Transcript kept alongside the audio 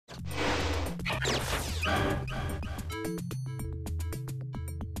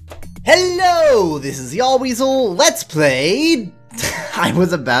Hello, this is Yahweasel. Let's play... I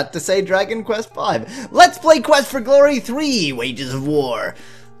was about to say Dragon Quest V. Let's play Quest for Glory 3, Wages of War.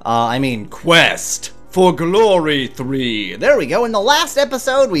 Quest for Glory 3. There we go. In the last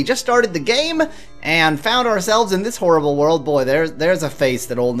episode, we just started the game and found ourselves in this horrible world. Boy, there's a face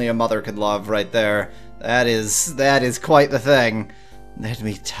that only a mother could love right there. That is quite the thing. Let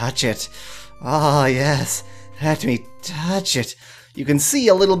me touch it. Ah, yes. Let me touch it. You can see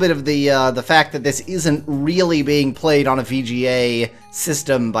a little bit of the fact that this isn't really being played on a VGA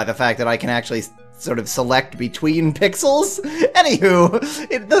system by the fact that I can actually sort of select between pixels. Anywho,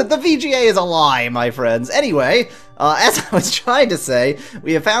 the VGA is a lie, my friends. Anyway, as I was trying to say,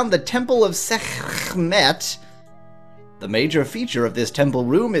 we have found the Temple of Sekhmet. The major feature of this temple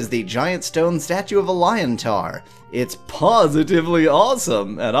room is the giant stone statue of a lion tar. It's positively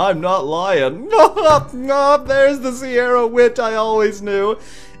awesome, and I'm not lying. There's the Sierra wit I always knew.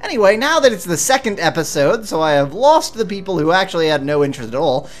 Anyway, now that it's the second episode, so I have lost the people who actually had no interest at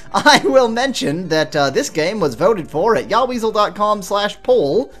all, I will mention that this game was voted for at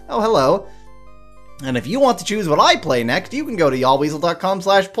yahweasel.com/poll. Oh, hello. And if you want to choose what I play next, you can go to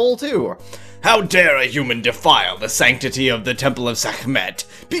yahweasel.com/poll too. How dare a human defile the sanctity of the Temple of Sekhmet?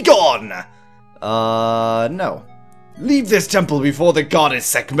 Begone! No. Leave this temple before the goddess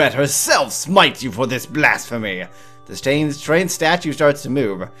Sekhmet herself smites you for this blasphemy. The strange statue starts to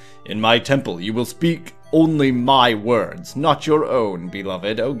move. In my temple you will speak only my words, not your own,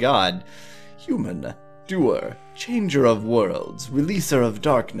 beloved. Oh god. Human, doer, changer of worlds, releaser of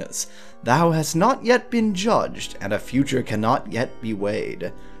darkness, thou hast not yet been judged, and a future cannot yet be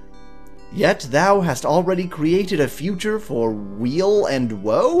weighed. Yet thou hast already created a future for weal and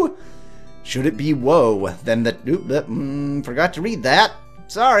woe? Should it be woe, then forgot to read that.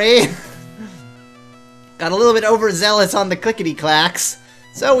 Sorry. Got a little bit overzealous on the clickety-clacks.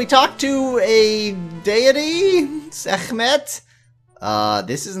 So we talked to a deity? Sekhmet?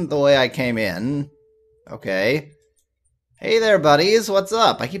 This isn't the way I came in. Okay. Hey there, buddies. What's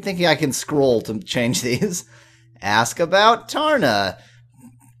up? I keep thinking I can scroll to change these. Ask about Tarna.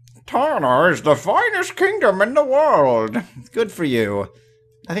 Tarna is the finest kingdom in the world. Good for you.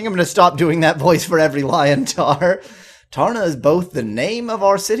 I think I'm going to stop doing that voice for every lion tar. Tarna is both the name of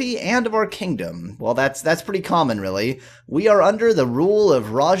our city and of our kingdom. Well, that's pretty common, really. We are under the rule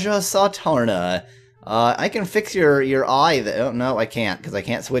of Raja Satarna. I can fix your eye. Oh, no, I can't, because I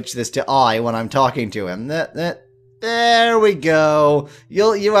can't switch this to eye when I'm talking to him. There we go.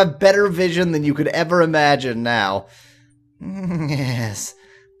 You have better vision than you could ever imagine now. Yes.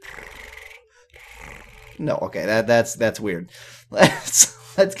 No, okay, that's weird.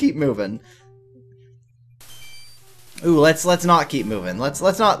 Let's keep moving. Ooh, let's not keep moving. Let's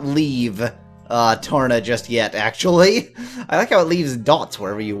not leave Tarna just yet, actually. I like how it leaves dots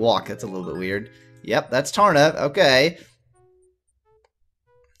wherever you walk. That's a little bit weird. Yep, that's Tarna. Okay.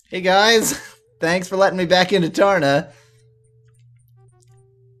 Hey guys, thanks for letting me back into Tarna.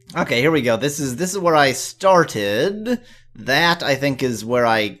 Okay, here we go. This is where I started. That, I think, is where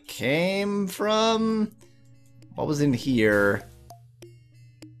I came from. What was in here?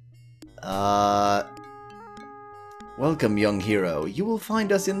 Welcome, young hero. You will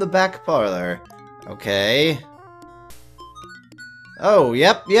find us in the back parlor. Okay. Oh,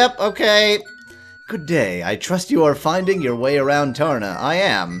 yep, okay. Good day. I trust you are finding your way around Tarna. I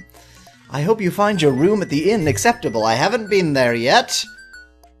am. I hope you find your room at the inn acceptable. I haven't been there yet.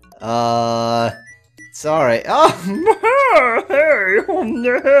 Sorry. Oh, hey.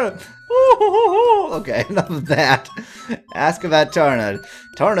 Okay, enough of that. Ask about Tarna.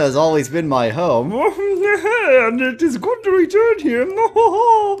 Tarna has always been my home. And it is good to return here.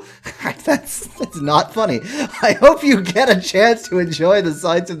 That's not funny. I hope you get a chance to enjoy the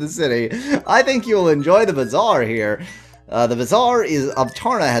sights of the city. I think you'll enjoy the bazaar here. The bazaar of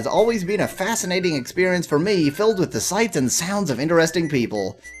Tarna has always been a fascinating experience for me, filled with the sights and sounds of interesting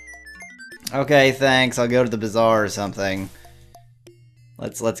people. Okay, thanks. I'll go to the bazaar or something.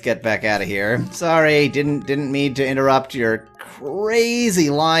 Let's get back out of here. Sorry, didn't mean to interrupt your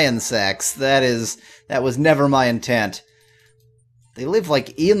crazy lion sex. That was never my intent. They live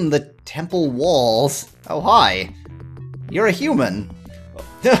like in the temple walls. Oh hi. You're a human.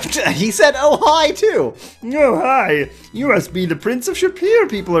 He said oh hi too. Oh hi. You must be the Prince of Shapir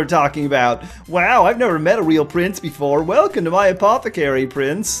people are talking about. Wow, I've never met a real prince before. Welcome to my apothecary,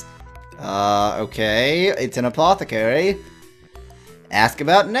 Prince. Okay, it's an apothecary. Ask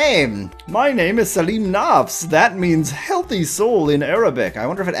about name. My name is Salim Nafs. That means healthy soul in Arabic. I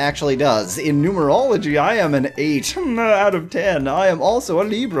wonder if it actually does. In numerology, I am an 8 out of 10. I am also a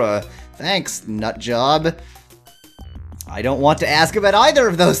Libra. Thanks, nutjob. I don't want to ask about either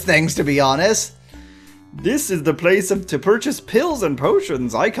of those things, to be honest. This is the place to purchase pills and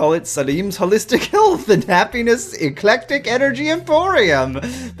potions. I call it Salim's Holistic Health and Happiness Eclectic Energy Emporium.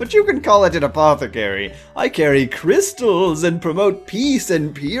 But you can call it an apothecary. I carry crystals and promote peace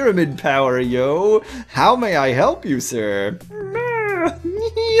and pyramid power, yo. How may I help you, sir?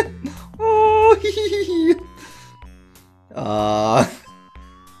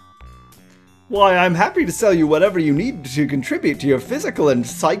 Why, I'm happy to sell you whatever you need to contribute to your physical and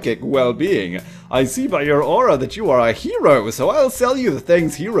psychic well-being. I see by your aura that you are a hero, so I'll sell you the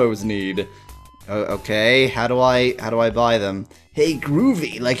things heroes need. Okay, how do I buy them? Hey,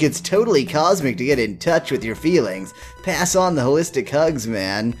 groovy, like it's totally cosmic to get in touch with your feelings. Pass on the holistic hugs,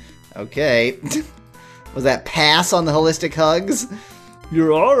 man. Okay. Was that pass on the holistic hugs?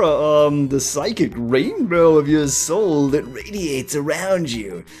 Your aura, the psychic rainbow of your soul that radiates around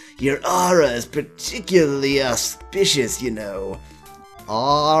you. Your aura is particularly auspicious, you know.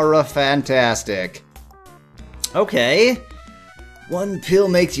 Aura fantastic. Okay. One pill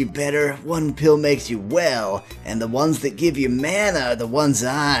makes you better, one pill makes you well, and the ones that give you mana are the ones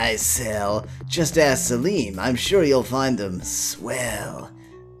I sell. Just ask Salim, I'm sure you'll find them swell.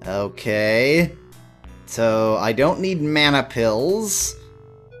 Okay. So, I don't need mana pills.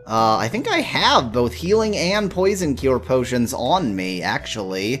 I think I have both healing and poison cure potions on me,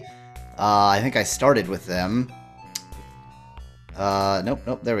 actually. I think I started with them.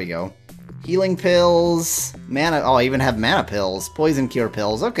 Nope, there we go. Healing pills, mana, oh, I even have mana pills, poison cure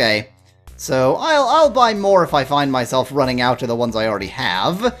pills, okay. So, I'll buy more if I find myself running out of the ones I already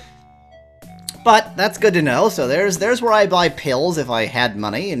have. But, that's good to know, so there's where I buy pills if I had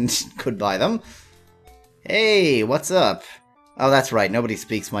money and could buy them. Hey, what's up? Oh, that's right, nobody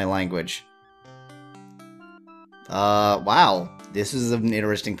speaks my language. Wow, this is an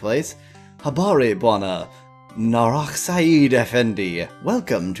interesting place. Habari Bwana, Narak Saeed Effendi.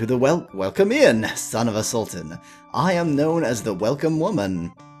 Welcome to the welcome in, son of a sultan. I am known as the Welcome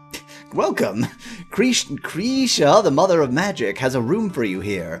Woman. Welcome! Krisha, the Mother of Magic, has a room for you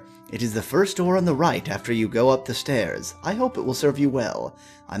here. It is the first door on the right after you go up the stairs. I hope it will serve you well.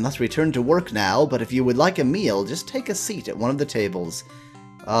 I must return to work now, but if you would like a meal, just take a seat at one of the tables.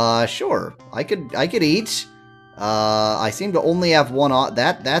 Sure. I could eat. I seem to only have one on.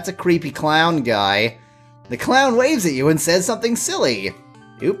 That's a creepy clown guy. The clown waves at you and says something silly.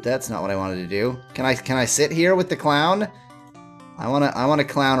 Oop, that's not what I wanted to do. Can I sit here with the clown? I wanna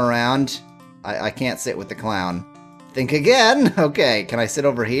clown around. I can't sit with the clown. Think again. Okay, can I sit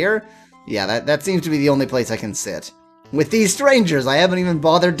over here? Yeah, that seems to be the only place I can sit. With these strangers I haven't even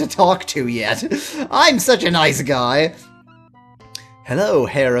bothered to talk to yet. I'm such a nice guy. Hello,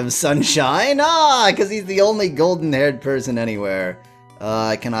 Hair of Sunshine. Because he's the only golden-haired person anywhere.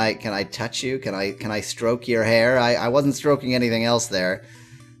 Can I touch you? Can I stroke your hair? I wasn't stroking anything else there.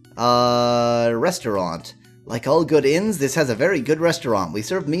 Restaurant. Like all good inns, this has a very good restaurant. We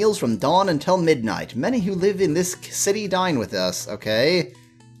serve meals from dawn until midnight. Many who live in this city dine with us. Okay.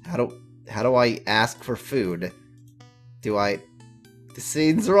 How do I ask for food? This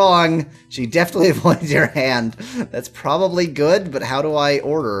seems wrong. She definitely avoided your hand. That's probably good, but how do I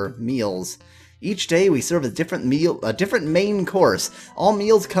order meals? Each day we serve a different main course. All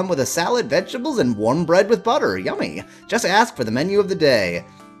meals come with a salad, vegetables, and warm bread with butter. Yummy. Just ask for the menu of the day.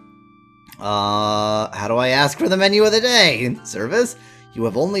 How do I ask for the menu of the day? Service? You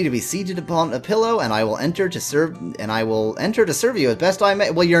have only to be seated upon a pillow, and I will enter to serve you as best I may.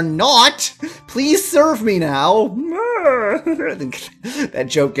 Well, you're not! Please serve me now! That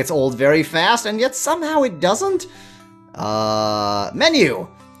joke gets old very fast, and yet somehow it doesn't. Menu!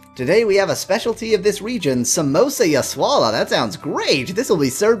 Today we have a specialty of this region, Samosa Yahweasel. That sounds great! This will be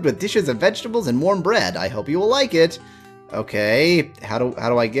served with dishes of vegetables and warm bread. I hope you will like it. Okay, how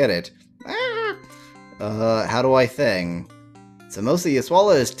do I get it? How do I thing? Samosa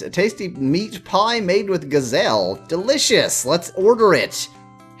Yahweasel is a tasty meat pie made with gazelle. Delicious! Let's order it!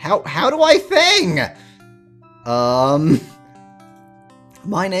 How do I thing?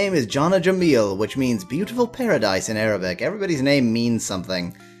 My name is Jana Jamil, which means beautiful paradise in Arabic. Everybody's name means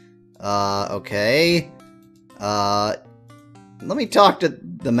something. Okay. Let me talk to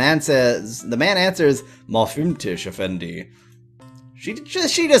the man. The man answers, Mafimtish, Effendi. She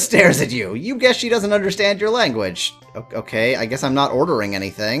just stares at you. You guess she doesn't understand your language. Okay, I guess I'm not ordering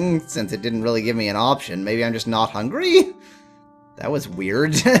anything, since it didn't really give me an option. Maybe I'm just not hungry? That was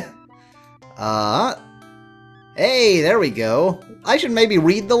weird. Hey, there we go. I should maybe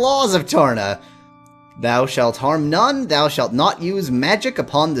read the laws of Tarna. Thou shalt harm none, thou shalt not use magic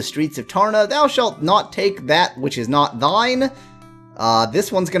upon the streets of Tarna, thou shalt not take that which is not thine.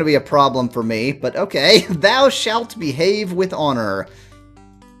 This one's gonna be a problem for me, but okay. Thou shalt behave with honor.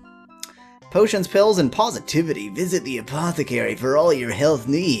 Potions, pills, and positivity. Visit the apothecary for all your health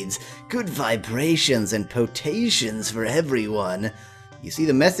needs. Good vibrations and potations for everyone. You see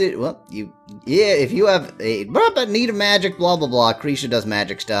the message? Well, if you have a need of magic, blah blah blah. Krisha does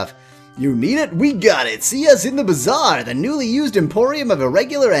magic stuff. You need it? We got it! See us in the bazaar, the newly used emporium of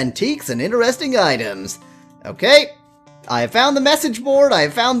irregular antiques and interesting items. Okay. I have found the message board, I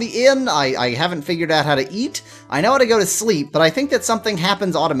have found the inn, I haven't figured out how to eat. I know how to go to sleep, but I think that something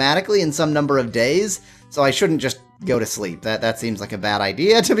happens automatically in some number of days, so I shouldn't just go to sleep. That seems like a bad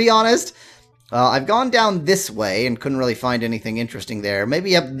idea, to be honest. I've gone down this way and couldn't really find anything interesting there.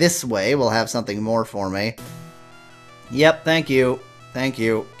 Maybe up this way will have something more for me. Yep, thank you. Thank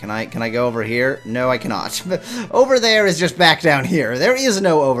you. Can I go over here? No, I cannot. Over there is just back down here. There is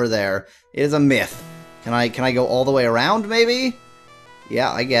no over there. It is a myth. Can I go all the way around, maybe?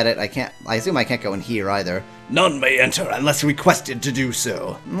 Yeah, I get it. I assume I can't go in here either. None may enter unless requested to do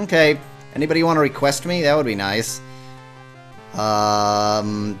so. Okay. Anybody want to request me? That would be nice.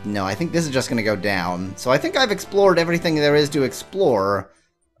 No, I think this is just gonna go down. So I think I've explored everything there is to explore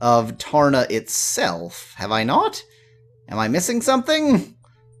of Tarna itself. Have I not? Am I missing something?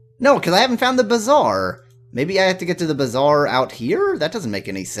 No, because I haven't found the bazaar. Maybe I have to get to the bazaar out here? That doesn't make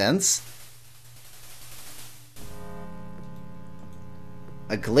any sense.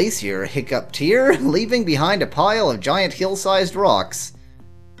 A glacier hiccuped here, leaving behind a pile of giant hill-sized rocks.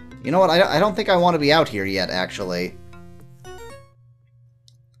 You know what? I don't think I want to be out here yet, actually.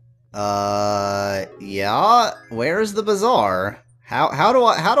 Yeah? Where's the bazaar? How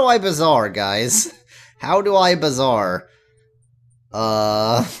do I bazaar, guys? How do I bazaar?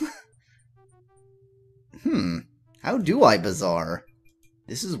 How do I bazaar?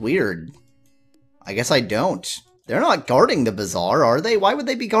 This is weird. I guess I don't. They're not guarding the bazaar, are they? Why would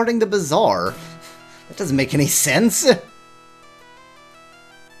they be guarding the bazaar? That doesn't make any sense.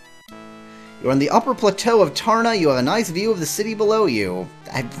 You're on the upper plateau of Tarna. You have a nice view of the city below you.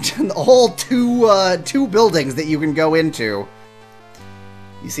 I've done all two buildings that you can go into.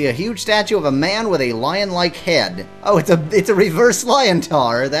 You see a huge statue of a man with a lion-like head. Oh, it's a reverse lion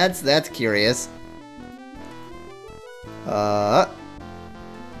tar. That's curious.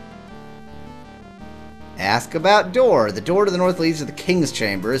 Ask about door. The door to the north leads to the king's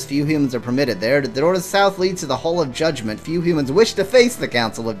chambers. Few humans are permitted there. The door to the south leads to the hall of judgment. Few humans wish to face the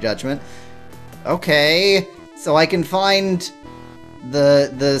council of judgment. Okay, so I can find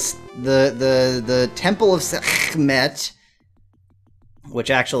the temple of Sekhmet, which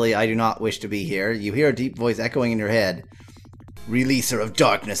actually I do not wish to be here. You hear a deep voice echoing in your head. Releaser of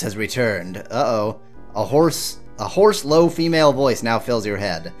darkness has returned. Uh-oh. A hoarse, low female voice now fills your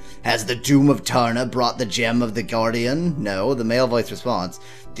head. Has the doom of Tarna brought the gem of the Guardian? No, the male voice responds.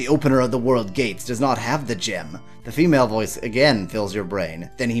 The opener of the world gates does not have the gem. The female voice again fills your brain.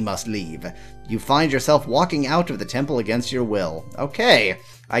 Then he must leave. You find yourself walking out of the temple against your will. Okay,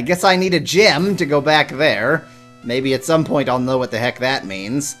 I guess I need a gem to go back there. Maybe at some point I'll know what the heck that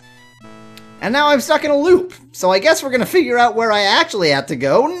means. And now I'm stuck in a loop, so I guess we're gonna figure out where I actually have to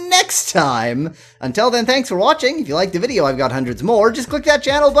go next time. Until then, thanks for watching. If you liked the video, I've got hundreds more. Just click that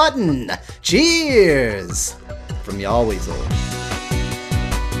channel button. Cheers! From Yahweasel.